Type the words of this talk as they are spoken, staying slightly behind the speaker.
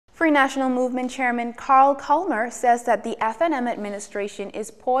Free National Movement Chairman Carl Culmer says that the FNM administration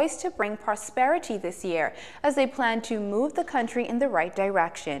is poised to bring prosperity this year as they plan to move the country in the right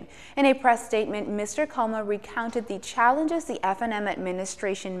direction. In a press statement, Mr. Culmer recounted the challenges the FNM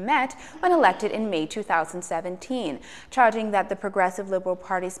administration met when elected in May 2017, charging that the Progressive Liberal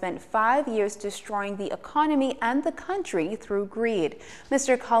Party spent 5 years destroying the economy and the country through greed.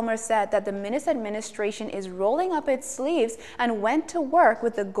 Mr. Culmer said that the Minnis administration is rolling up its sleeves and went to work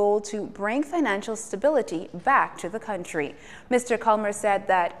with the goal to bring financial stability back to the country. Mr. Culmer said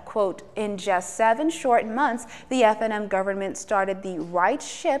that, quote, in just 7 short months, the FNM government started the right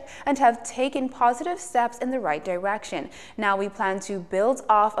ship and have taken positive steps in the right direction. Now we plan to build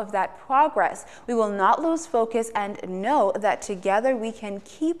off of that progress. We will not lose focus and know that together we can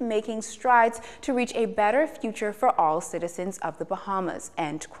keep making strides to reach a better future for all citizens of the Bahamas,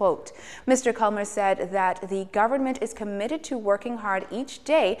 end quote. Mr. Culmer said that the government is committed to working hard each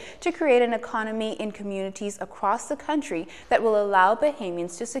day to create an economy in communities across the country that will allow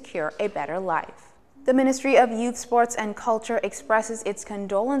Bahamians to secure a better life. The Ministry of Youth, Sports and Culture expresses its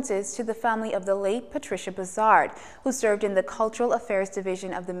condolences to the family of the late Patricia Bazard, who served in the Cultural Affairs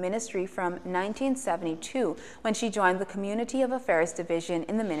Division of the Ministry from 1972 when she joined the Community of Affairs Division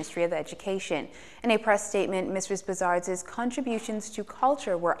in the Ministry of Education. In a press statement, Mrs. Bazard's contributions to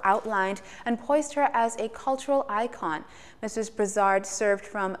culture were outlined and poised her as a cultural icon. Mrs. Bazard served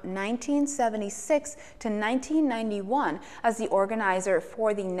from 1976 to 1991 as the organizer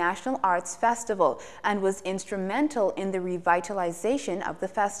for the National Arts Festival and was instrumental in the revitalization of the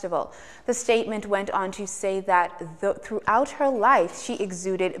festival. The statement went on to say that throughout her life, she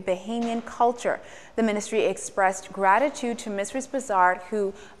exuded Bahamian culture. The ministry expressed gratitude to Mrs. Bazard,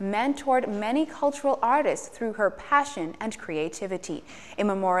 who mentored many cultural artists through her passion and creativity. A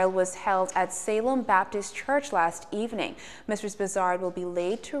memorial was held at Salem Baptist Church last evening. Mrs. Bazard will be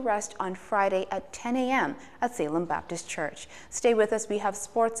laid to rest on Friday at 10 a.m. at Salem Baptist Church. Stay with us. We have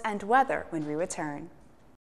sports and weather when we return.